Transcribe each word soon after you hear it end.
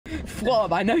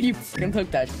Flub, I know you fucking took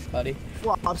that shit, buddy.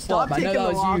 Flub, stop Flub, I know taking that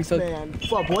the was you, rocks, so... man.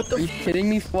 Flub, what the Are you kidding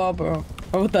me, Flub, bro?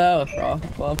 Or what the hell, bro?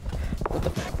 Flub, what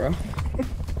the fuck, bro?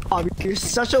 Flub, you're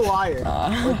such a liar.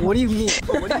 Like, what do you mean?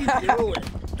 What are you doing?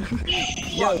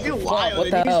 Yo, you're wild. What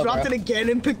the And you hell, just dropped bro? it again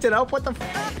and picked it up? What the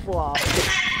fuck, Flub?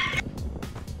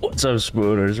 What's up,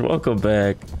 spooners? Welcome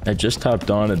back. I just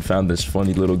hopped on and found this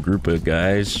funny little group of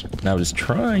guys, and I was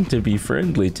trying to be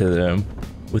friendly to them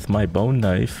with my bone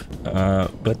knife,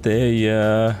 but they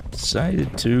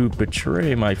decided to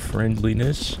betray my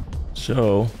friendliness.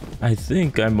 So I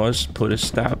think I must put a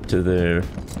stop to their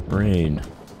reign.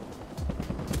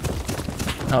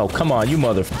 Oh, come on, you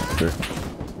motherfucker.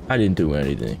 I didn't do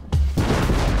anything.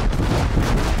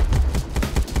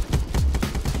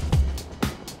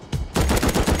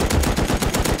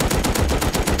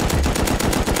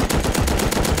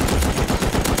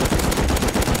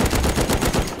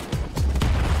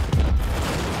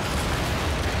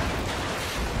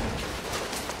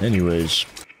 Anyways.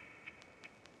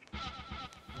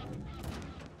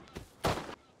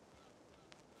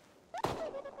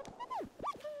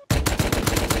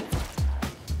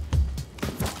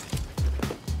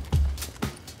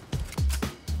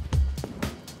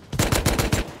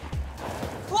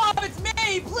 Flub, it's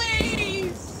me,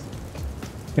 please!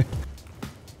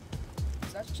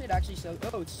 Is that shit actually so...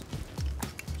 Oh, it's...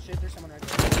 Shit, there's someone right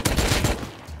there.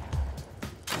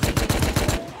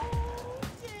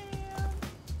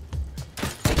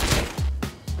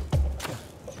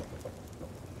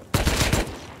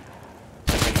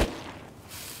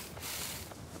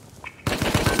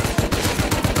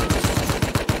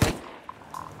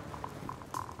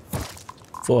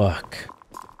 Fuck.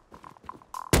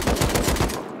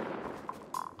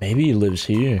 Maybe he lives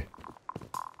here.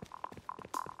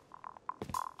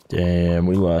 Damn,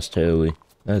 we lost Haley.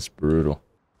 That's brutal.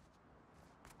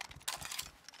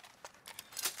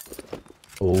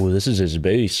 Oh, this is his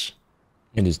base.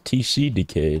 And his TC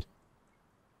decayed.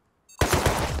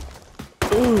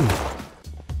 Ooh.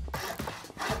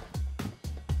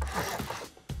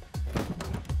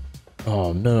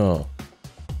 Oh no.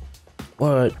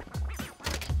 What?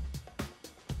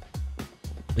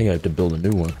 I think I have to build a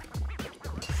new one.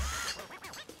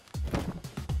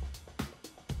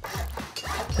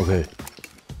 Okay.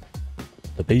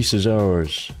 The base is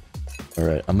ours.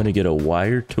 Alright, I'm gonna get a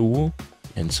wire tool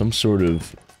and some sort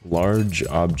of large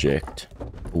object.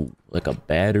 Ooh, like a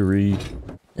battery.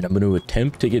 And I'm gonna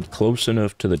attempt to get close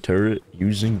enough to the turret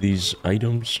using these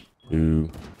items to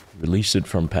release it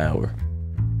from power.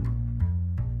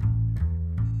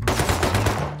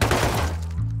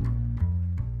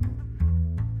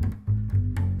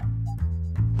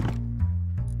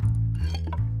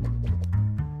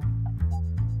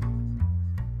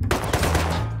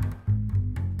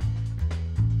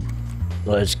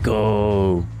 Let's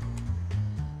go.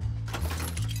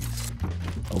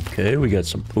 Okay, we got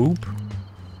some poop.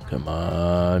 Come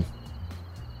on.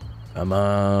 Come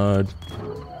on.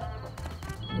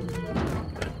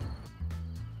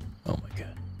 Oh my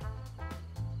god.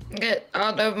 Get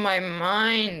out of my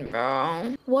mind,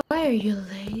 bro. Why are you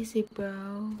lazy,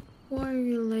 bro? Why are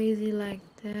you lazy like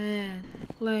that?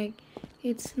 Like,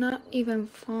 it's not even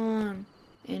fun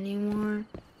anymore.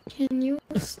 Can you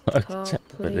stop,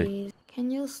 please? Can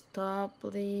you stop,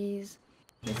 please?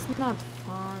 It's not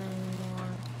fun anymore.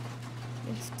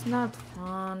 It's not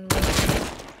fun.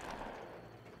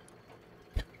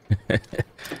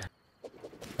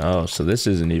 Oh, so this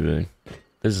isn't even...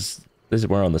 This is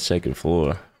we're on the second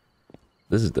floor.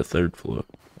 This is the third floor.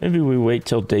 Maybe we wait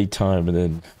till daytime and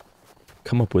then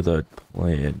come up with a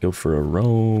plan. Go for a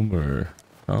roam or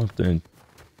something.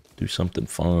 Do something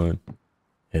fun.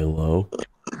 Hello?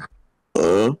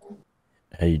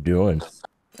 How you doing?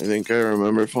 I think I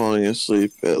remember falling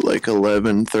asleep at like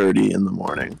 11:30 in the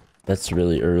morning. That's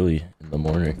really early in the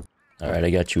morning. Alright,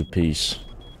 I got you a piece.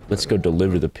 Let's go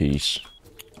deliver the piece.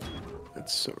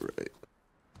 That's so right.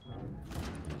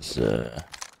 It's,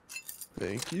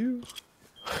 Thank you.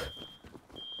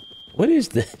 what is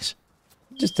this?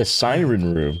 Just a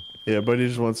siren room. Yeah, buddy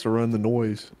just wants to run the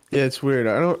noise. Yeah, it's weird.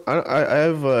 I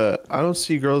don't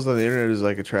see girls on the internet as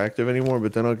like attractive anymore,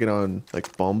 but then I'll get on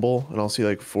like Bumble and I'll see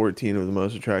like 14 of the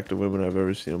most attractive women I've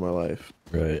ever seen in my life.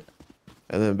 Right.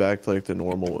 And then back to like the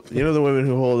normal, you know, the women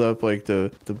who hold up like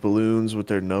the balloons with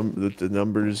their the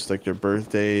numbers, like their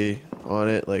birthday on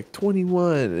it, like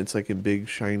 21. It's like in big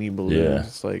shiny balloons. Yeah.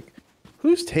 It's like,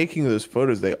 who's taking those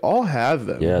photos? They all have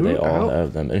them. Yeah, they all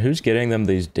have them. And who's getting them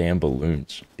these damn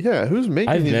balloons? Yeah, who's making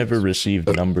I've these? never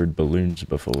received numbered balloons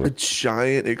before. A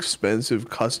giant, expensive,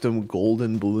 custom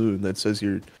golden balloon that says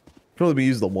you can only be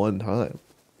used the one time.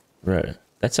 Right.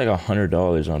 That's like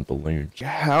 $100 on balloons.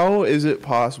 How is it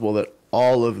possible that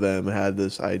all of them had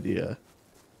this idea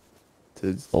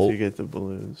to get the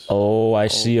balloons? Oh, I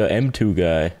see a M2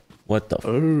 guy. What the?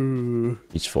 Oh,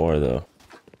 He's 4 though.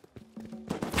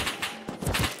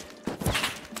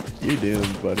 you're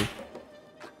doomed, buddy.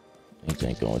 Things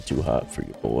ain't going too hot for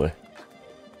you, boy.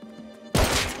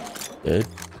 Dead?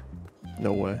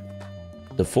 No way.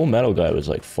 The Full Metal guy was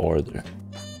like farther.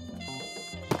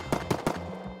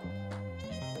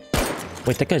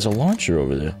 Wait, that guy's a launcher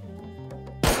over there.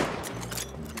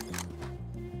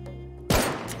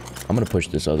 I'm gonna push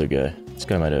this other guy. This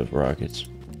guy might have rockets.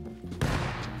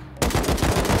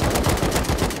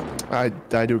 I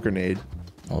died to a grenade.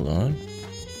 Hold on.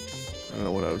 I don't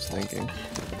know what I was thinking.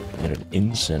 I got an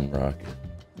Incen rocket.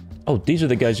 Oh, these are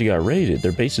the guys you got raided.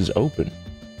 Their base is open.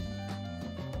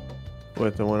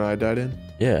 What, the one I died in?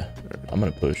 Yeah, I'm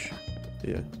gonna push.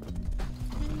 Yeah.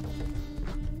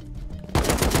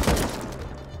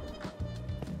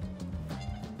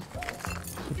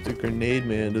 If the grenade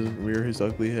man doesn't rear his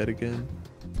ugly head again.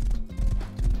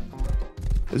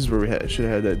 This is where we should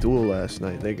have had that duel last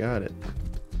night. They got it.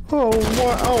 Oh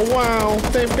wow,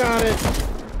 they've got it.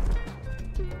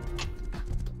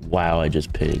 Wow, I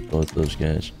just paid both those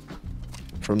guys.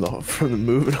 From the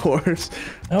moving horse.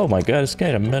 Oh my god, this guy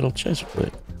had a metal chest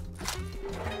plate.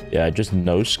 Yeah, I just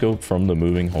no-scoped from the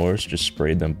moving horse, just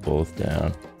sprayed them both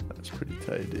down. That's pretty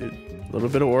tight, dude. A little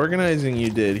bit of organizing you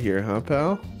did here, huh,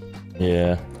 pal?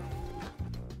 Yeah.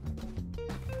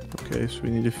 Okay, so we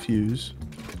need a fuse.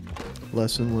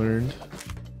 Lesson learned.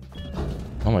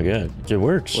 Oh my god, it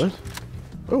works. What?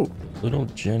 Oh. Little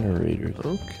generators.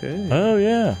 Okay. Oh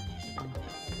yeah.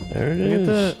 There it is.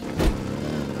 Look at that.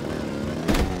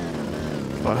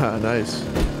 Wow, nice.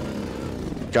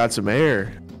 Got some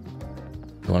air.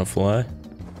 You wanna fly?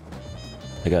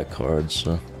 I got cards,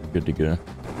 so good to go.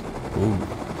 Oh.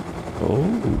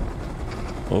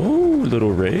 Oh,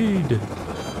 little raid.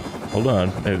 Hold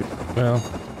on, maybe. Well.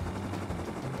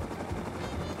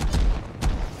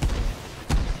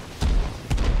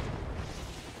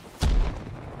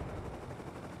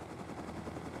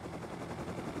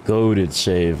 Goated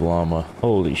save, llama.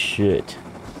 Holy shit.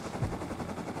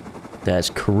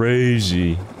 That's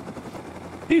crazy.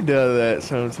 He does that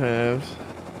sometimes.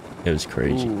 It was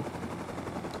crazy. Ooh.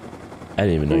 I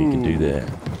didn't even know you could do that.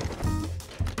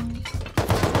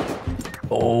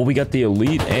 Oh, we got the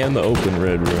elite and the open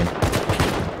red room.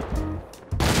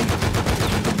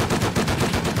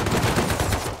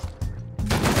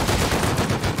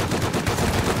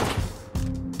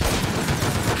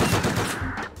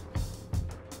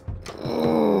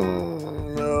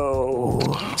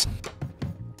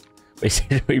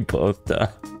 Basically, we both died.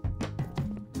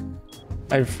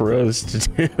 I froze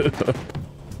too.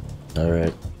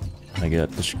 Alright. I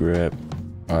got the scrap.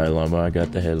 Alright, Llama, I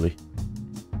got the heli.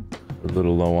 A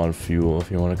little low on fuel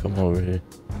if you want to come over here.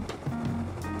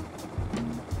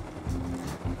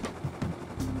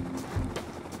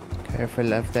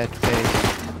 Careful of that face.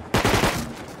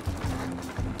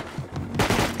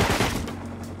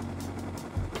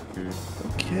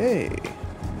 Okay.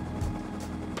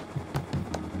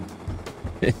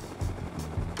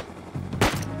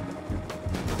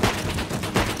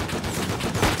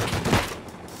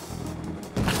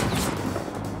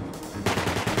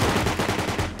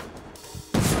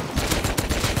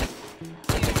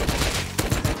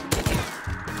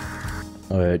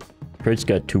 Alright, Crate's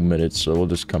got 2 minutes, so we'll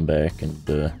just come back and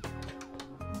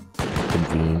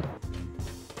convene.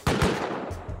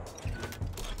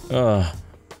 Oh.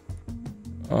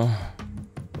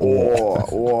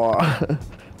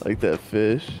 Like that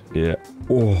fish. Yeah.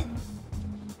 Oh.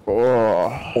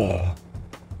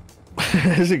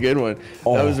 That's a good one.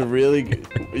 That was a really good.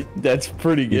 That's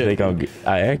pretty good. You think I'm good?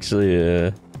 I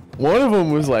actually, One of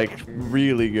them was like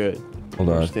really good. Hold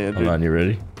on, you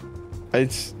ready?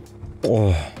 It's.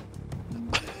 Oh.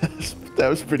 That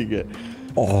was pretty good.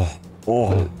 Oh.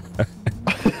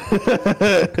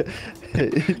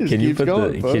 Can you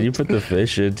put the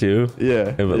fish in too?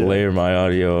 Yeah. And layer my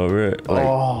audio over it.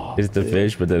 Like, it's the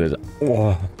fish, but then it's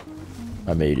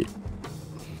I made it.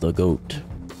 The goat.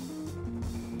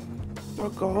 The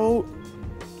goat.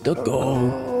 The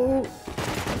goat.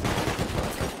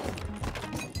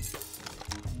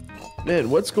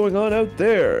 Man, what's going on out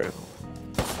there?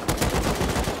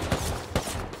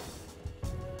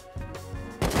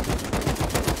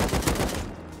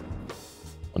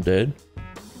 I'm dead.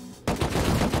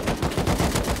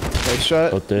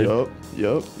 Headshot. Oh, dead.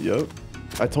 Yup.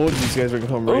 I told you these guys were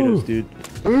gonna come raid us, dude.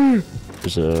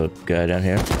 There's a guy down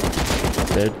here.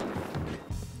 Dead.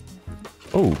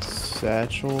 Oh.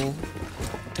 Satchel.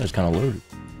 That's kind of loaded.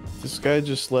 This guy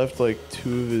just left like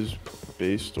 2 of his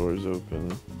base doors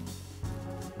open.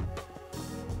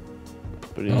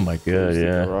 But he Oh my god, closed the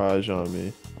yeah. garage on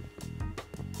me.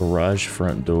 Garage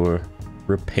front door.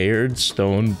 Repaired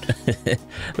stone. Look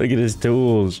at his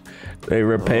tools. They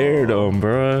repaired them,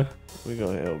 bruh. We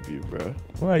gonna help you, bro.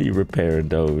 Why are you repairing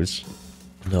those?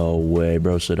 No way,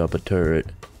 bro. Set up a turret.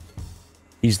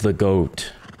 He's the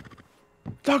goat.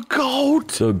 The goat!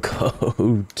 The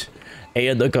goat.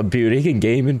 And the computer. He can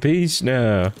game in peace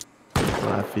now.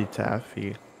 Laffy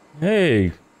Taffy.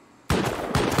 Hey.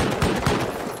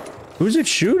 Who's it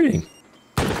shooting?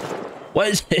 Why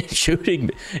is it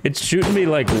shooting? It's shooting me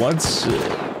like once.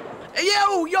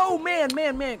 Yo,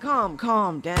 man,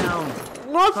 calm down.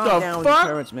 What Calm the down with the fuck?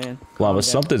 turrets, man. Lava, Calm down.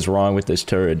 something's wrong with this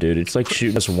turret, dude. It's like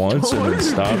shooting us once and then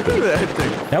stopping.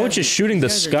 Now it's just shooting the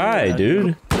sky,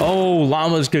 dude. Oh,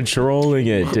 Llama's controlling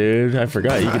it, dude. I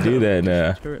forgot you could do that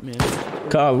now. Turret, man.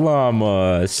 God,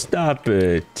 Llama, stop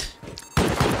it.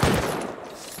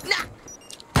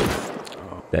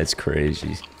 That's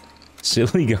crazy.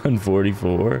 Silly gun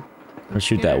 44. I'll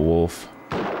shoot that wolf.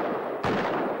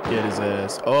 Get his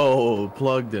ass. Oh,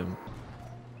 plugged him.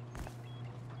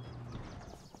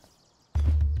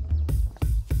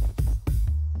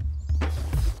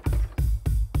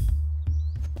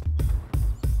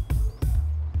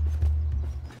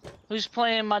 Who's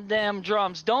playing my damn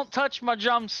drums? Don't touch my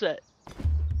drum set.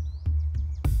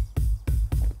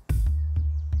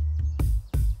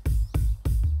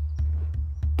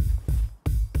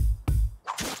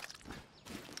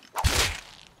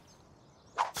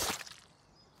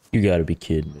 You gotta be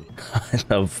kidding me. What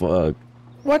the fuck?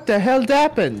 What the hell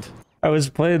happened? I was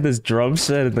playing this drum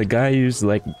set and the guy used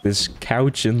like this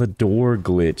couch in the door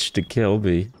glitch to kill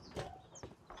me.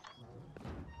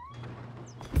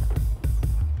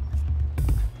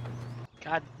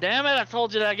 God damn it, I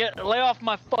told you to lay off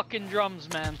my fucking drums,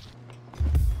 man.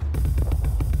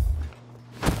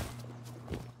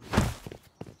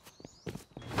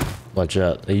 Watch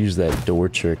out, they use that door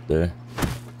trick there.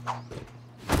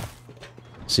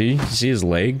 See? You see his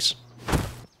legs?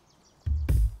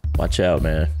 Watch out,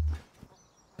 man.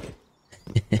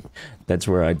 That's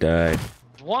where I died.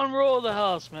 There's one rule of the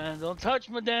house, man. Don't touch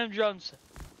my damn drum set.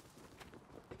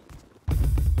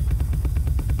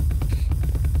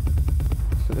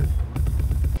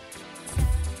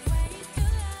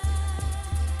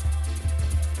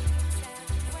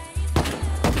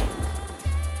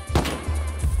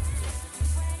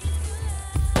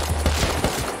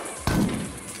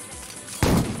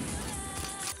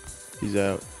 He's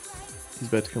out. He's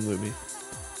about to come with me.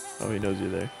 Oh, he knows you're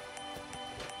there.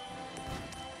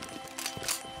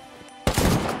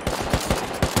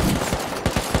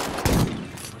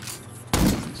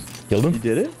 Killed You him?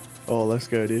 did it? Oh, let's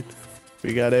go, dude.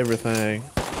 We got everything.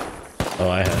 Oh,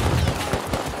 I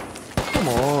have. Come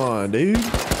on, dude.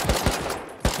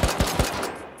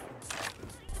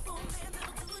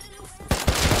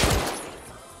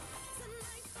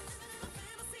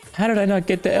 How did I not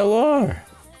get the LR?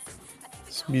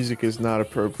 This music is not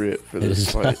appropriate for It this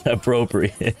is fight. not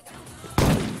appropriate.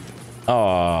 Oh,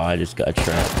 I just got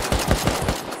trapped.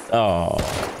 Oh.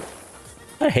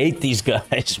 I hate these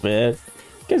guys, man.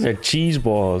 These guys are cheese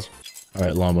balls.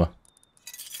 Alright, Llama.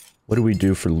 What do we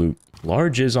do for loot?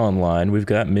 Large is online. We've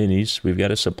got minis. We've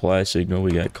got a supply signal.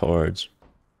 We got cards.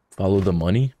 Follow the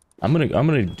money? I'm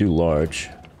gonna do large.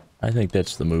 I think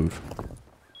that's the move.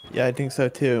 Yeah, I think so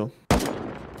too.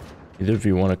 Either of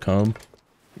you want to come?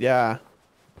 Yeah.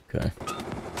 Okay.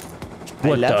 I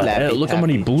What love the hell? Laffy Look how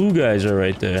many Taffy. blue guys are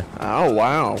right there. Oh,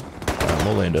 wow. Alright,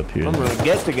 we'll land up here. I'm gonna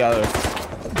get together.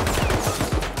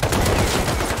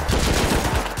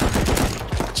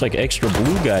 It's like extra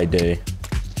blue guy day.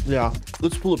 Yeah.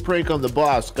 Let's pull a prank on the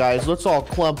boss, guys. Let's all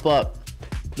clump up.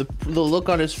 The look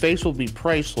on his face will be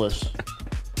priceless.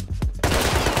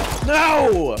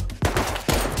 No!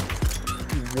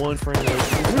 One frame.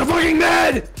 I'm fucking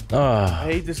dead! I Ah.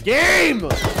 hate this game!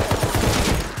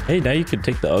 Hey, now you can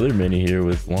take the other mini here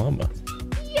with Llama.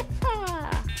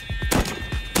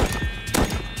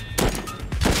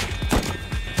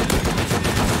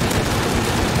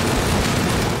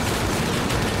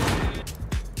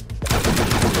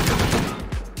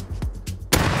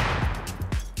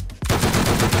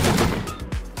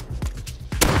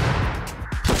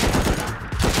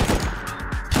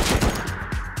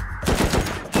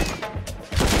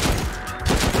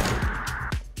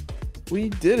 We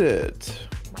did it.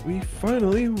 We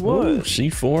finally Ooh, won.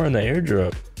 C4 in the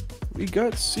airdrop. We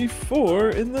got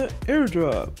C4 in the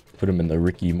airdrop. Put him in the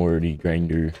Ricky Morty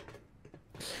grinder.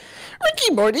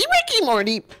 Ricky Morty, Ricky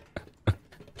Morty.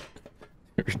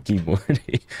 Ricky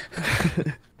Morty.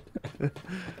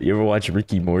 You ever watch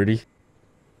Ricky Morty?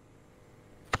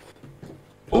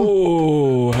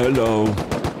 Oh, hello.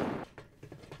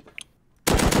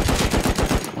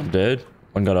 I'm dead.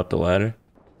 One got up the ladder.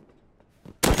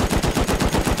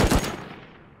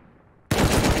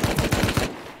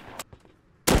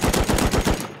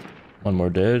 One more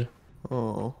dead.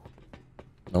 Oh.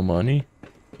 No money.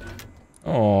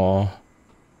 Oh.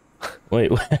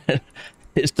 Wait, what?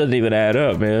 This doesn't even add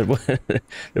up, man.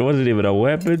 There wasn't even a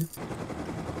weapon.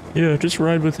 Yeah, just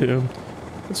ride with him.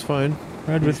 That's fine.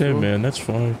 Ride with him, man. That's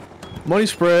fine. Money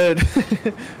spread.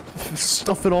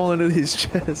 Stuff it all into these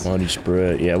chests. Money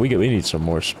spread. Yeah, we need some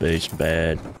more space.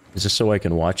 Bad. Is this so I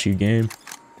can watch you game?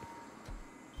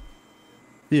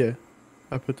 Yeah,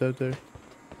 I put that there.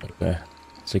 Okay.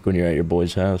 It's like when you're at your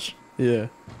boy's house. Yeah.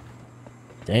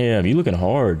 Damn, you looking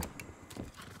hard.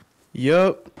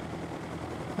 Yup.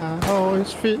 I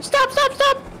always fit. Stop!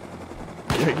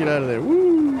 Yeah, get out of there.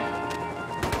 Woo!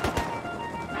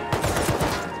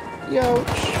 Youch.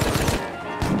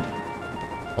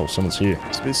 Oh, someone's here.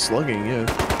 It's a bit slugging, yeah.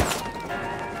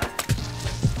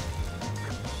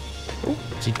 Oh,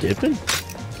 is he dipping?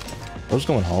 Bro's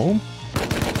going home?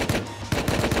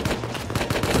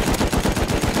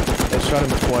 I shot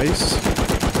him twice.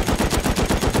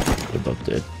 They're both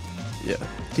dead. Yeah.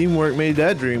 Teamwork made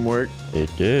that dream work.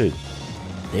 It did.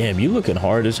 Damn, you looking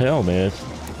hard as hell, man.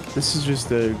 This is just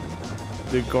the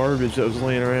garbage that was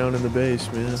laying around in the base,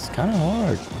 man. It's kind of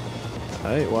hard.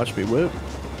 Alright, watch me whip.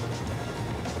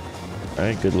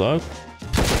 Alright, good luck.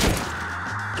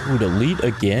 Dude, elite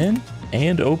again?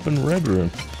 And open red room.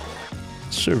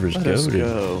 Server's Let us goated.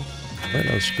 go. Let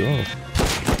us go.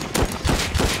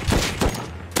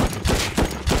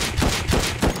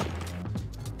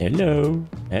 Hello.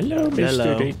 Hello, Mr.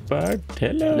 Hello. Datebug.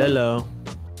 Hello. Hello.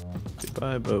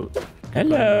 Goodbye, boat.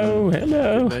 Hello.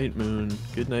 Hello. Good night, moon.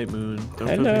 Good night, moon. Don't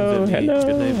Hello. throw things at me. Hello.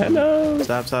 Good night, moon. Hello.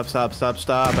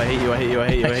 Stop. I hate you. I hate you. I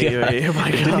hate you. I hate you. I hate you. Oh my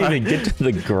I god. didn't even get to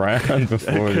the ground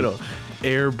before. I could have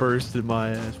air bursted my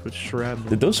ass with shrapnel.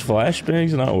 Did those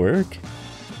flashbangs not work?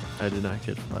 I did not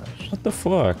get flashed. What the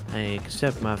fuck? I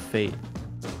accept my fate.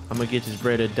 I'm gonna get this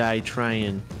bread or die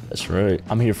trying. That's right.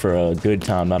 I'm here for a good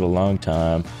time, not a long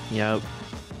time. Yep.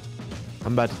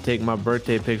 I'm about to take my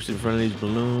birthday picture in front of these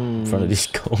balloons. In front of these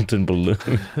golden balloons.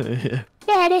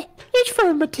 Daddy, it's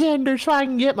for my tender so I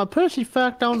can get my pussy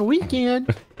fucked on the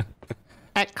weekend.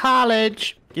 At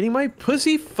college. Getting my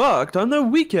pussy fucked on the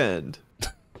weekend.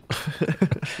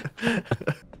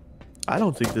 I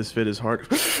don't think this fit is hard.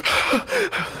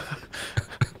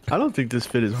 I don't think this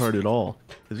fit is hard at all.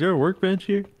 Is there a workbench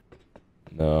here?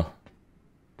 No.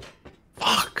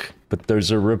 Fuck. But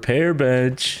there's a repair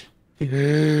bench. I'm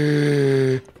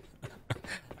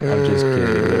just kidding.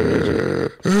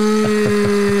 There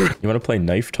isn't. You want to play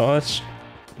knife toss?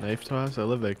 Knife toss? I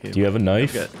love that game. Do you have a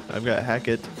knife? I've got hack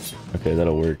it. Okay,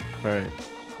 that'll work. Alright.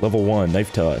 Level 1,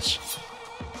 knife toss.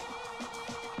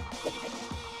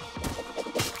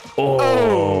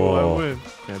 Oh! I win.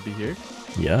 Can I be here?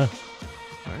 Yeah.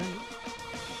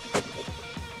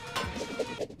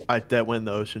 Alright. That went in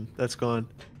the ocean. That's gone.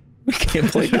 We can't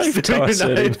play knife toss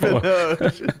anymore.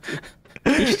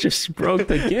 You just broke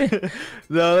the game.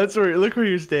 No, that's where. Look where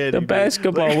you're standing. The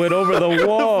basketball went over the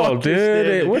wall, dude.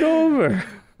 It went over.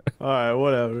 Alright,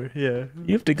 whatever. Yeah.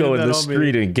 You have to go in the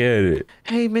street and get it.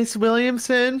 Hey, Miss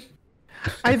Williamson.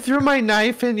 I threw my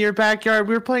knife in your backyard.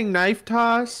 We were playing knife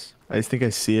toss. I think I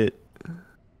see it.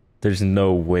 There's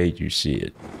no way you see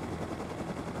it.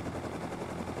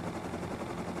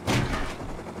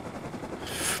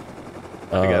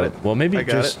 I got it. Well, maybe I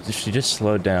got she just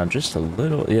slowed down just a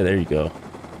little. Yeah, there you go.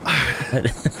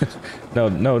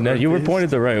 no, you were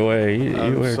pointed the right way.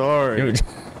 You were sorry.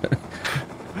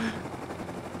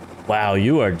 Wow,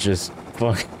 you are just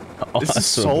fucking awesome. This is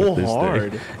so with this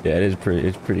hard. thing. Yeah, it is pretty.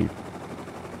 It's pretty.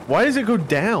 Why does it go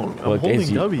down? I'm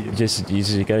holding W. You just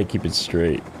gotta keep it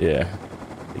straight. Yeah,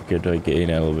 you could like gain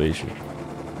elevation.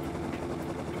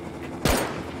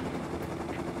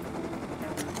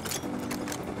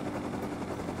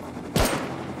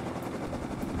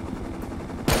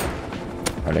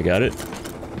 Alright, I got it.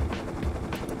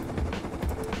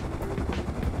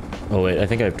 Oh wait, I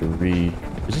think I have to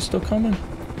Is it still coming?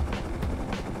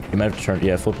 You might have to turn.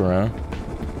 Yeah, flip around.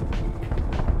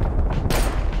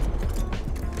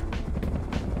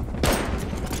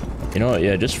 You know what?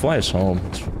 Yeah, just fly us home.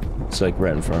 It's like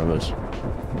right in front of us.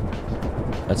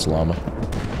 That's llama.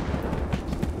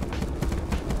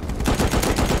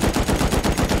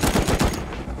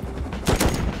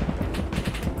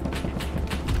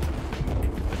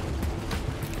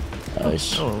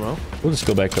 Nice. Oh well. We'll just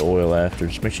go back to oil after.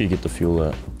 Just make sure you get the fuel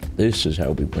out. This is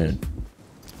how we win.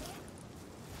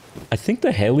 I think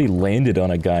the heli landed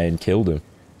on a guy and killed him.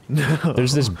 No.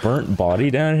 There's this burnt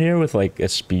body down here with like a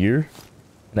spear.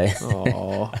 And I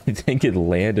think it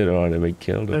landed on him and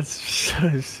killed him. That's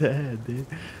so sad, dude.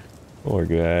 Poor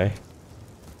guy.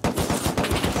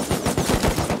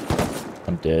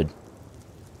 I'm dead.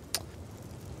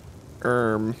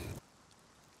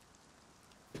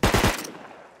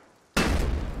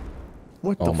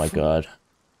 What the Oh my god.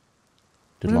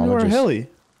 Did What happened to Llama our just... heli?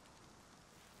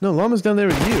 No, Llama's down there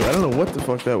with you. I don't know what the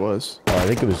fuck that was. Oh, I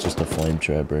think it was just a flame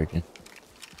trap breaking.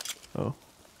 Oh.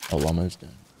 Oh, Llama's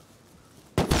dead.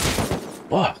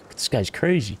 Fuck, this guy's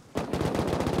crazy.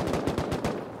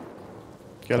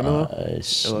 Got him, Milo?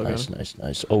 Nice, Hello, nice, got him? nice,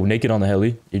 nice. Oh, naked on the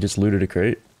heli. You just looted a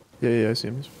crate. Yeah, I see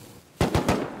him.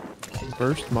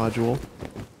 Burst module.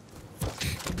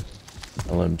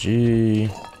 LMG,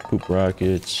 poop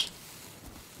rockets.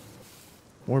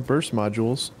 More burst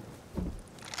modules.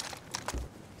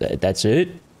 That's it?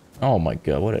 Oh my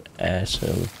god, what an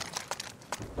asshole.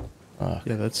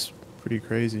 Yeah, that's pretty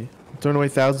crazy. Throwing away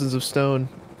thousands of stone.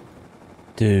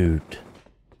 Dude.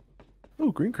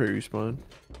 Oh, green crate respawn.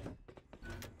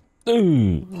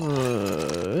 Dude.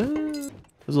 There's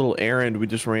a little errand we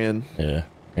just ran. Yeah,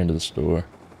 into the store.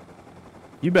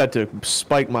 You about to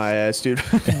spike my ass, dude.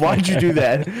 Why'd you do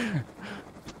that?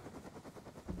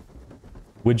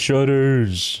 Wood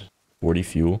shutters. 40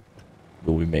 fuel.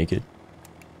 Will we make it?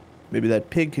 Maybe that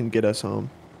pig can get us home.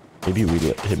 Maybe we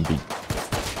let him be.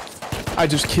 I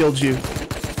just killed you.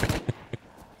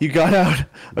 You got out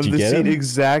of you the get seat him?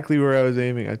 exactly where I was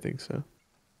aiming, I think so.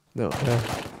 No.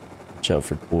 Watch out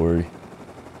for Corey.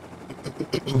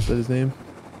 Is that his name?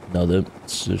 No,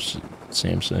 that's just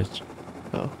same size.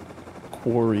 Oh.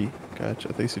 Quarry. Gotcha.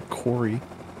 I think he said Corey.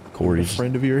 Corey's A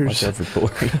friend of yours? Watch out for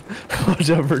Corey. Watch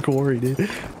out for Corey, dude.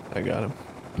 I got him.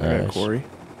 I got Nice. Corey.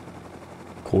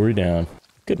 Corey down.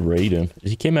 Could raid him.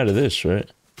 He came out of this, right?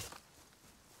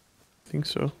 I think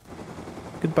so.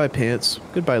 Goodbye pants.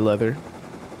 Goodbye leather.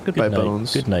 Goodbye Good night.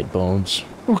 bones. Good night, bones.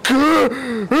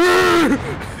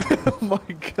 Oh my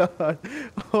god.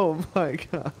 Oh my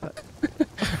god.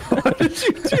 Why did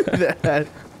you do that?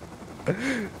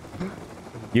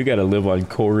 You gotta live on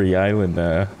Corey Island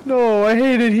now. No, I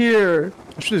hate it here.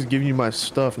 I should have given you my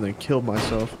stuff and then killed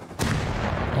myself.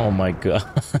 Oh my god.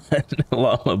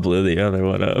 Llama blew the other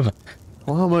one up.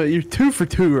 Llama, you're 2 for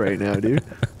 2 right now, dude.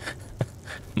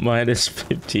 Minus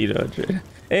 1500.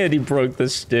 And he broke the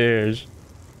stairs.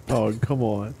 Oh, come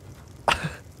on.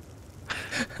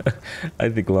 I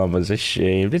think Llama's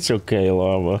ashamed. It's okay,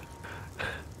 Llama.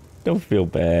 Don't feel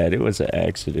bad. It was an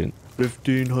accident.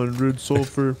 1500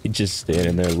 sulfur. He's just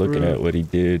standing there looking at what he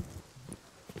did.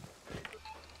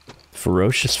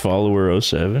 Ferocious Follower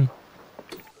 07?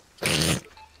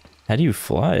 How do you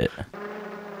fly it?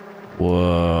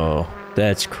 Whoa,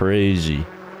 that's crazy.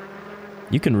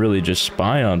 You can really just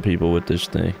spy on people with this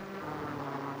thing.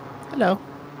 Hello.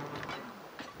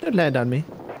 Don't land on me.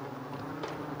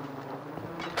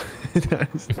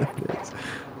 Nice.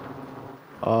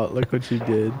 Oh, look what you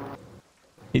did.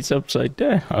 He's upside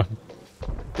down.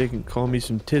 They can call me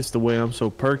some tits the way I'm so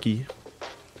perky.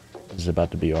 This is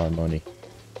about to be our money.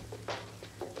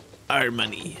 Our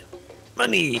money.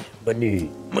 Money. Money.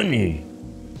 Money.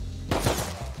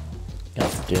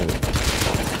 God damn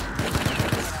it.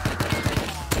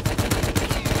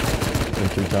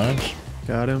 3 times?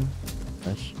 Got him.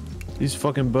 Nice. These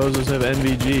fucking bozos have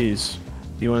NVGs.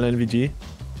 You want an NVG?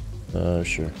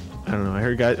 Sure. I don't know. I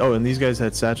heard guys. Oh, and these guys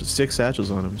had satchels, 6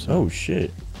 satchels on them. So. Oh,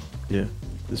 shit. Yeah.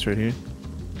 This right here.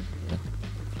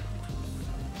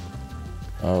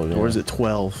 Oh, yeah. Or is it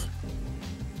 12?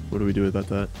 What do we do about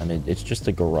that? I mean, it's just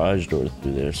a garage door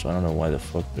through there, so I don't know why the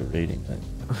fuck they're raiding that.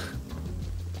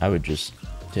 I would just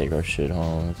take our shit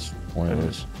home. It's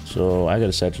pointless. So I got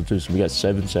a satchel too, so we got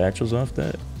 7 satchels off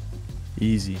that.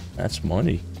 Easy. That's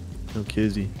money. No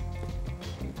kizzy.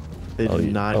 They Oh, do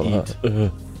you- not oh, eat.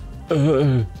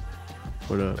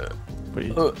 What up?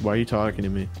 Why are you talking to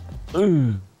me?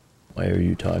 Why are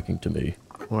you talking to me?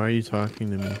 Why are you talking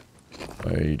to me?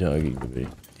 Why are you talking to me?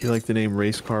 You like the name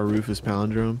Race Car Rufus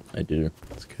Palindrome? I do.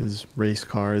 It's because race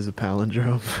car is a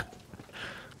palindrome.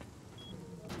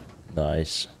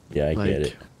 Nice. Yeah, I Like, get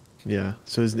it. Yeah.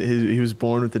 So he was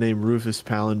born with the name Rufus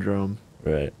Palindrome,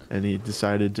 Right. and he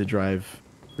decided to drive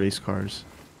race cars.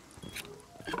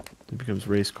 It becomes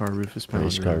Race Car Rufus Palindrome.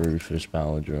 Race car Rufus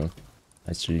Palindrome.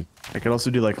 I see. I could also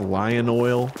do like lion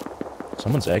oil.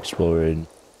 Someone's exploring.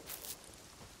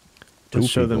 Let's 2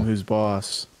 show them people. who's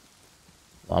boss.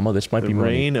 Llama, this might The be money.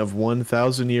 rain of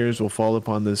 1,000 years will fall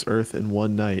upon this earth in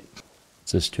one night.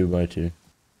 It's this 2x2.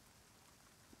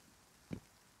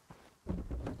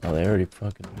 Oh, they already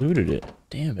fucking looted it.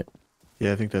 Damn it.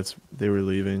 Yeah, I think they were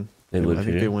leaving. They live I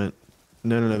think here? they went.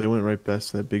 No, they went right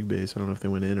past that big base. I don't know if they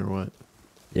went in or what.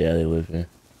 Yeah, they live here.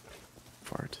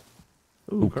 Fart.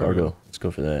 Ooh, cargo. Let's go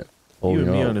for that. You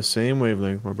and me up. on the same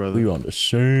wavelength, my brother. We on the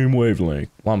same wavelength.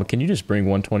 Mama, can you just bring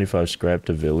 125 scrap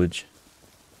to village?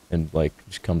 And, like,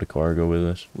 just come to cargo with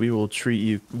us? We will treat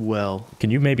you well.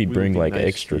 Can you maybe bring, like, nice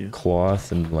extra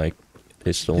cloth and, like,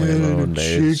 pistol ammo and and a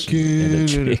meds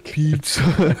chicken and a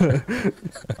pizza.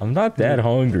 I'm not that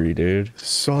hungry, dude.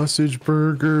 Sausage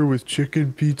burger with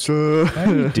chicken pizza. How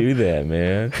do you do that,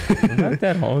 man? I'm not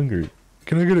that hungry.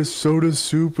 Can I get a soda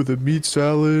soup with a meat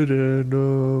salad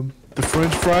and the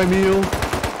French fry meal?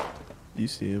 You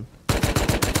see him.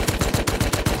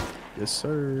 Yes,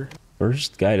 sir.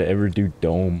 First guy to ever do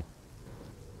dome.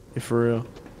 Yeah, for real.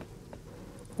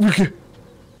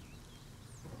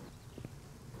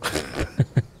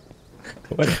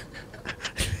 What?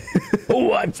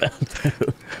 Oh, I found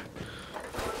that.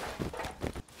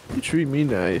 You treat me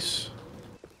nice.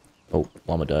 Oh,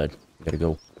 llama died. Gotta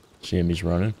go. See him, he's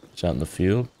running. He's out in the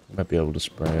field. Might be able to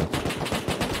spray him.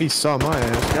 He saw my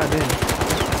ass. Goddamn.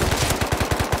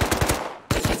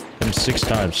 Hit him 6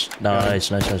 times.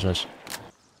 Nice, nice.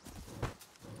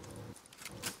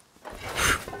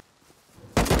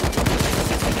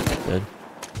 Dead.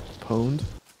 Pwned.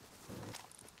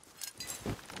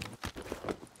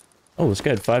 Oh, this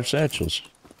guy had 5 satchels.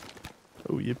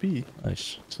 Oh, yippee.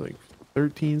 Nice. It's like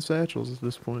 13 satchels at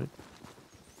this point.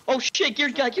 Oh shit, you're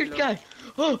the guy.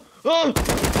 Oh.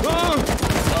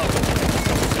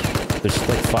 There's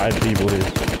like 5 people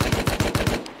here.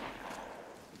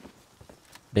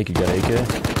 Naked got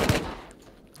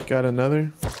AK. Got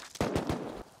another.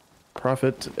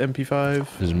 Prophet MP5.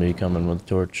 This is me coming with the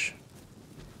torch.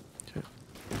 Okay.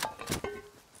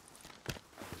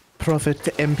 Prophet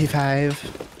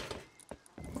MP5.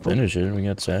 Finish it, we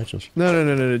got satchels. No.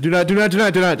 Do not. Did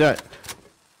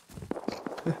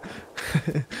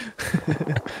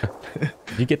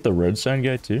you get the road sign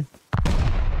guy too?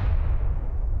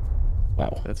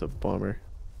 Wow. That's a bummer.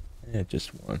 Yeah,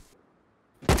 just one.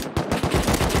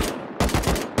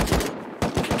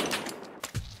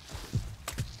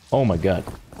 Oh my god.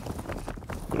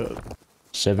 What up?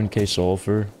 7k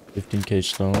sulfur, 15k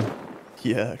stone.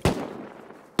 Yeah.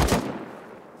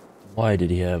 Why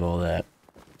did he have all that?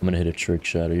 I'm gonna hit a trick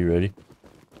shot, are you ready?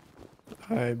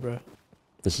 Alright, bro.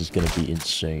 This is gonna be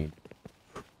insane.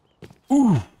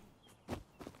 Ooh!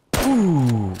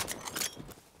 Ooh!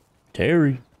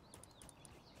 Terry!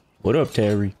 What up,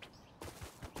 Terry?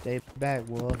 Stay back,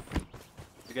 Wolf.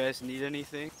 You guys need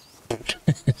anything? You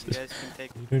guys can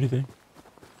take. Need anything?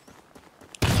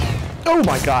 Oh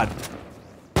my god!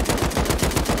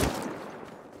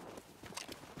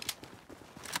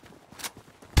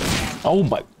 Oh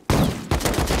my...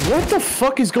 What the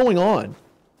fuck is going on?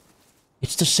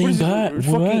 It's the same guy.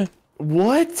 What?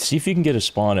 What? See if you can get a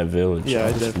spawn at village. Yeah,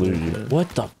 I just definitely looted you. can. What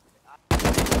the?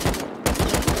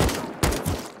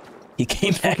 He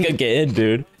came back again,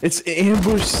 dude. It's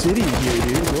Ambush City here,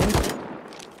 dude.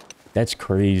 What? That's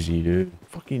crazy, dude.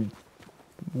 Fucking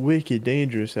wicked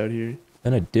dangerous out here.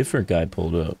 Then a different guy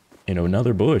pulled up. You know,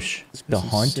 another bush. It's the That's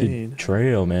haunted insane.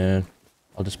 trail, man.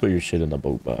 I'll just put your shit in the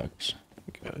boat box.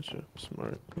 Gotcha.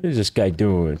 Smart. What is this guy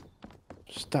doing?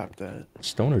 Stop that.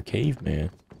 Stoner caveman.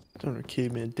 Stoner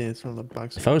caveman dancing on the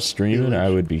box. If I was streaming, Village. I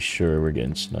would be sure we're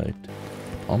getting sniped.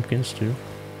 Pumpkins too.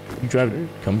 You drive.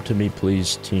 Come to me,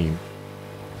 please, team.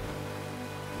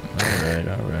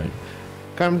 All right.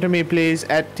 Come to me, please,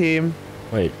 at team.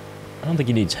 Wait, I don't think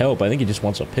he needs help. I think he just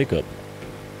wants a pickup.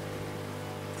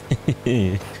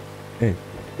 He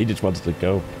just wants to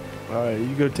go. Alright,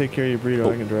 you go take care of your burrito.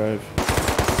 Oh. I can drive.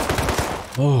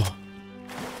 Oh,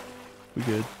 We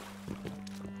good.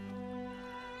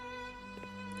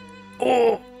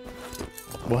 oh,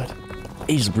 What?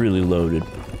 he's really loaded.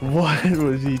 What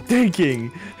was he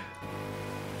thinking?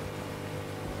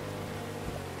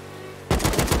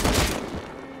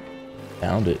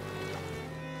 Found it.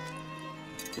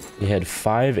 He had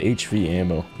 5 HV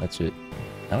ammo. That's it.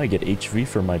 Now I get HV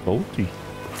for my bolty.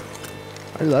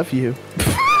 I love you.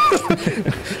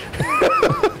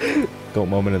 Goat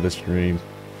moment of the stream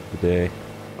today.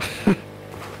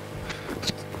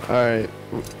 Alright.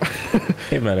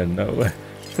 Came out of nowhere.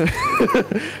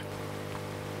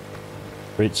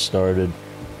 Great started.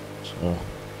 So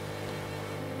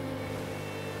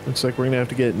Looks like we're gonna have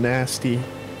to get nasty.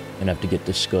 gonna have to get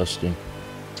disgusting.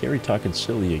 Terry talking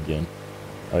silly again.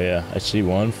 Oh yeah, I see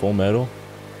one full metal.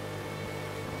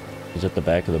 He's at the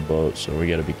back of the boat, so we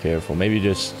gotta be careful. Maybe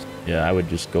just, yeah, I would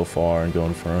just go far and go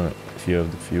in front if you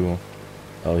have the fuel.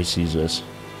 Oh, he sees us.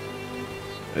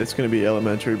 It's gonna be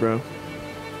elementary, bro.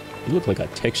 You look like a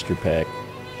texture pack.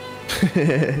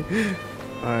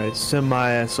 Alright, send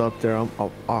my ass up there.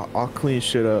 I'll clean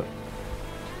shit up.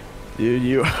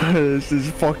 Dude, this is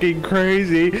fucking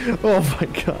crazy. Oh my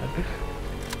god.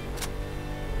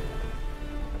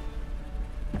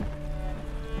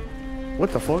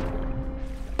 What the fuck?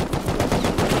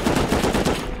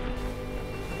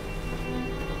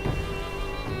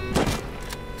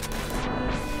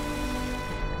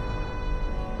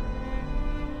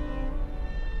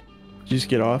 Did you just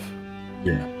get off?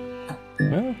 Yeah.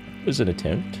 Well, it was an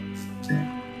attempt.